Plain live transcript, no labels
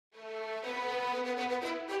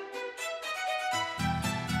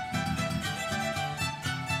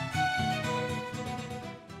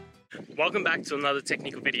Welcome back to another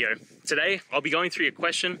technical video. Today, I'll be going through your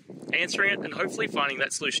question, answering it, and hopefully finding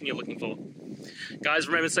that solution you're looking for. Guys,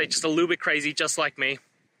 remember to stay just a little bit crazy, just like me,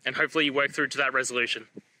 and hopefully you work through to that resolution.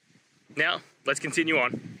 Now, let's continue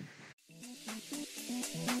on.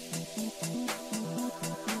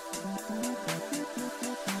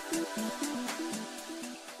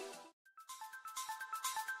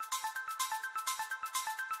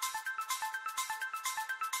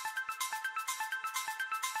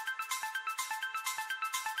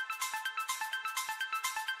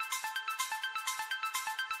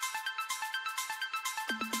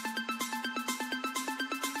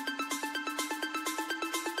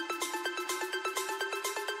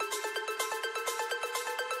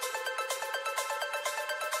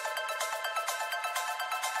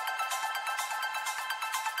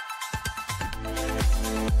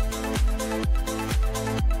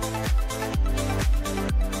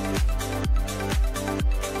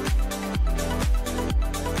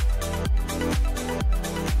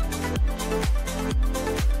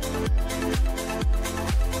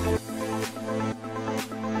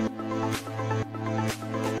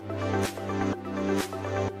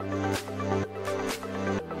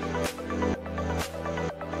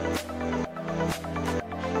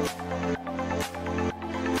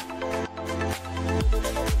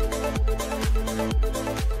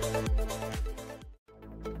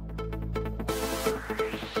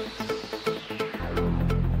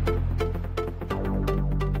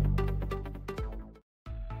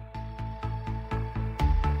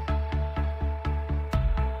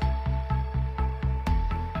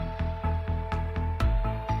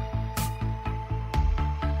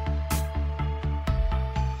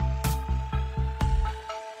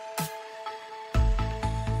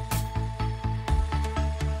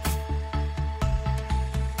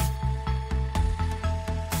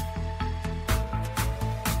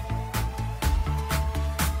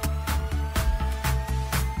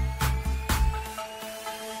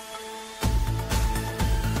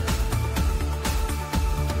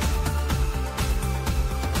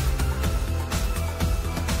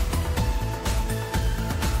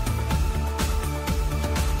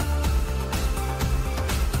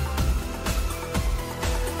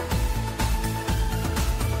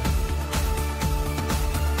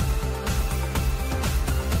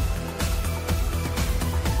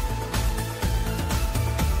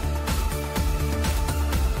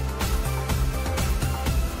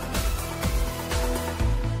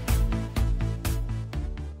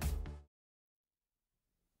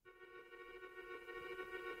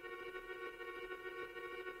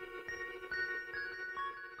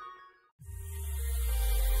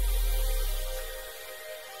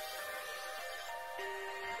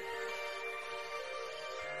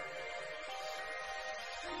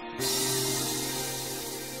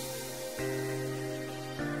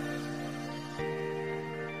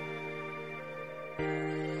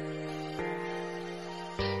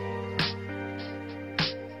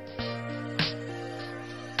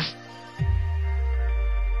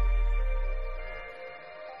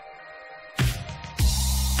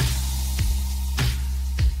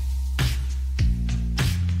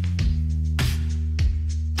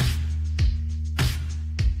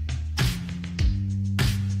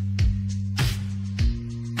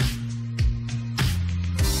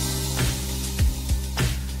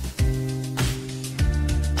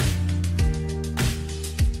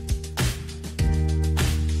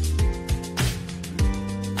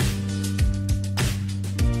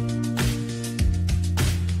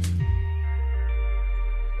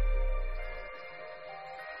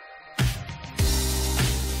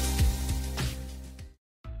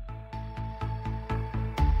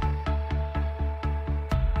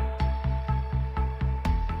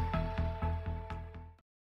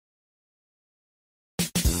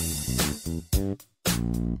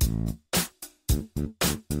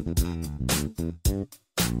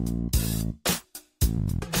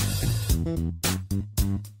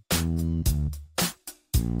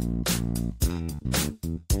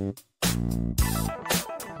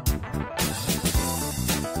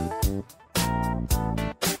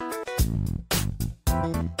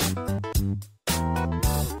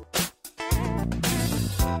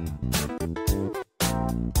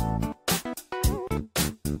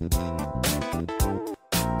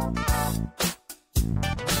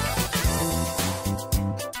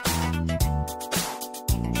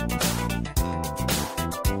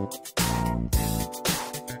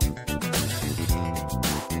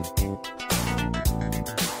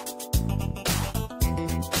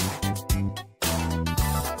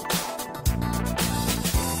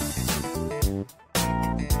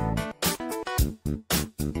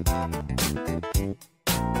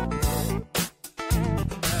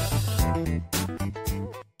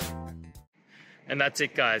 And that's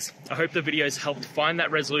it, guys. I hope the videos helped find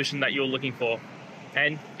that resolution that you're looking for.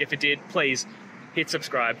 And if it did, please hit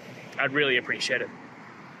subscribe. I'd really appreciate it.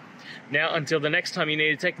 Now, until the next time you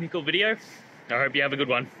need a technical video, I hope you have a good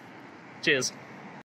one. Cheers.